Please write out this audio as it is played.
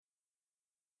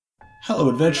Hello,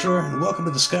 adventurer, and welcome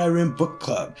to the Skyrim Book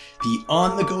Club, the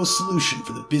on-the-go solution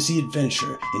for the busy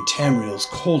adventure in Tamriel's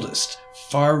coldest,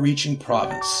 far-reaching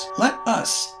province. Let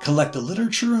us collect the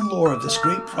literature and lore of this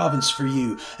great province for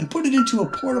you and put it into a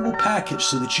portable package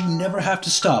so that you never have to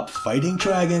stop fighting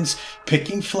dragons,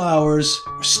 picking flowers,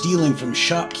 or stealing from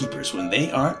shopkeepers when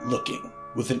they aren't looking.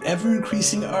 With an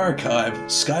ever-increasing archive,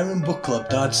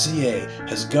 SkyrimBookClub.ca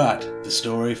has got the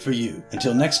story for you.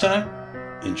 Until next time,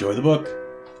 enjoy the book.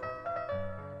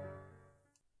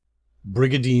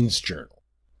 Brigadine's Journal.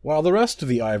 While the rest of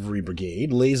the Ivory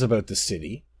Brigade lays about the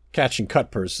city, catching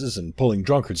cut-purses and pulling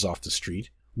drunkards off the street,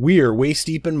 we're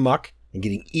waist-deep in muck and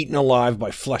getting eaten alive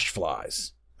by flesh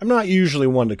flies. I'm not usually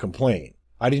one to complain.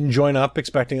 I didn't join up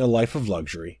expecting a life of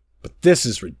luxury, but this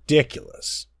is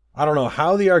ridiculous. I don't know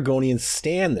how the Argonians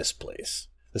stand this place.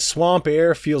 The swamp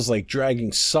air feels like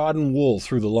dragging sodden wool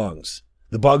through the lungs.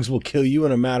 The bugs will kill you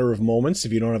in a matter of moments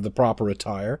if you don't have the proper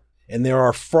attire. And there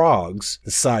are frogs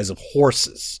the size of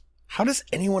horses. How does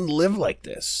anyone live like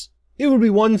this? It would be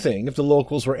one thing if the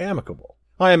locals were amicable.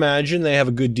 I imagine they have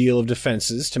a good deal of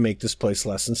defenses to make this place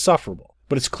less insufferable.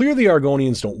 But it's clear the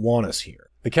Argonians don't want us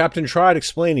here. The captain tried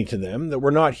explaining to them that we're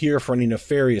not here for any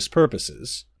nefarious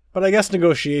purposes, but I guess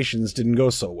negotiations didn't go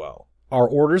so well. Our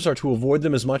orders are to avoid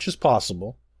them as much as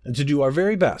possible, and to do our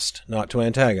very best not to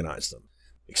antagonize them.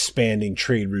 Expanding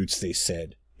trade routes, they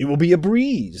said. It will be a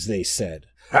breeze, they said.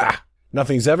 Ha!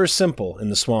 Nothing's ever simple in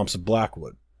the swamps of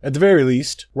Blackwood. At the very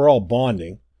least, we're all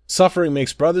bonding. Suffering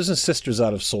makes brothers and sisters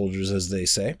out of soldiers, as they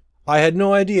say. I had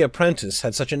no idea Prentice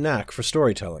had such a knack for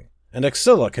storytelling, and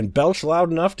Axilla can belch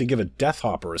loud enough to give a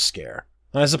deathhopper a scare.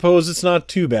 I suppose it's not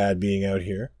too bad being out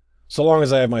here, so long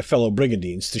as I have my fellow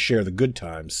brigadines to share the good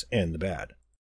times and the bad.